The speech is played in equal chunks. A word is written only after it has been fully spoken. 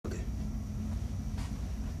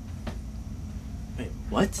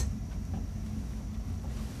What?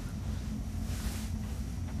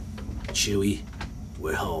 Chewie,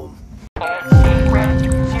 we're home.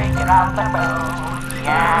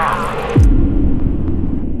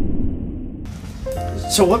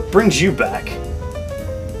 So what brings you back?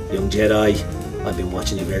 Young Jedi, I've been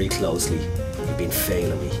watching you very closely. You've been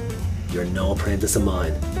failing me. You're no apprentice of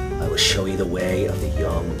mine. I will show you the way of the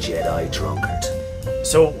young Jedi drunkard.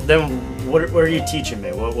 So then, what are you teaching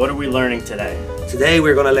me? What are we learning today? Today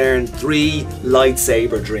we're going to learn 3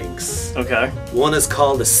 lightsaber drinks. Okay. One is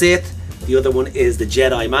called the Sith, the other one is the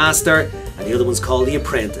Jedi Master, and the other one's called the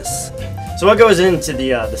Apprentice. So what goes into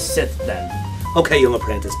the Sith then? Okay, young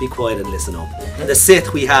apprentice, be quiet and listen up. In the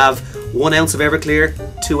Sith we have 1 ounce of Everclear,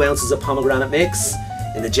 2 ounces of Pomegranate mix.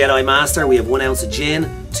 In the Jedi Master we have 1 ounce of gin,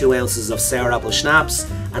 2 ounces of sour apple schnapps,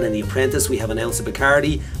 and in the Apprentice we have 1 ounce of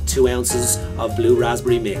Bacardi, 2 ounces of blue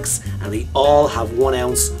raspberry mix, and they all have 1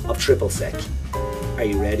 ounce of triple sec. Are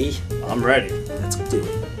you ready? I'm ready. Let's do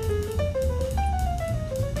it.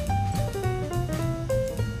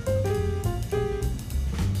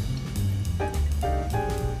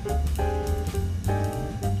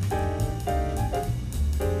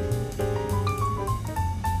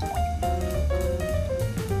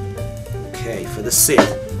 Okay, for the Sith,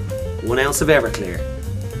 1 ounce of Everclear,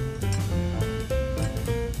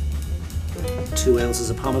 2 ounces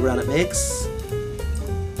of pomegranate mix,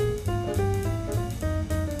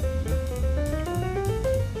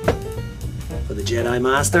 for the Jedi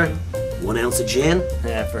Master, 1 ounce of gin.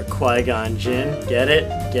 Yeah, for Qui-Gon Jinn. Get it?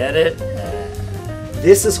 Get it?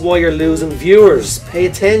 This is why you're losing viewers. Pay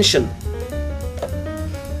attention.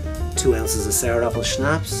 2 ounces of sour apple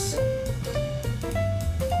schnapps.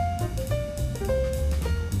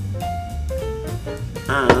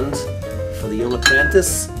 And for the young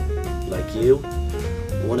apprentice, like you,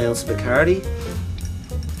 1 ounce of Bacardi.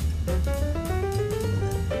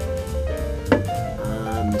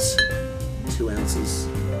 And 2 ounces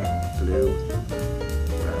blue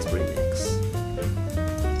raspberry mix.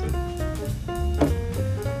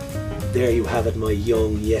 There you have it, my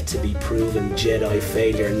young, yet to be proven Jedi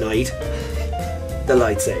failure knight. The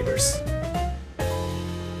lightsabers.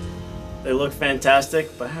 They look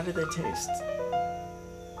fantastic, but how do they taste?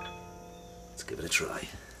 Let's give it a try.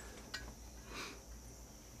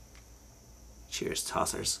 Cheers,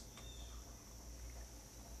 tossers.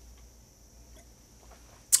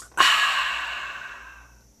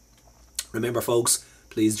 Remember, folks,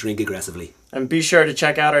 please drink aggressively. And be sure to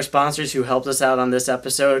check out our sponsors who helped us out on this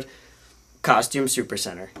episode,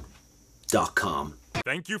 CostumeSuperCenter.com.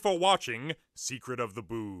 Thank you for watching Secret of the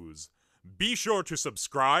Booze. Be sure to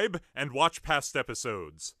subscribe and watch past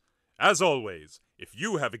episodes. As always, if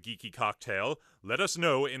you have a geeky cocktail, let us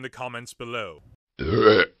know in the comments below.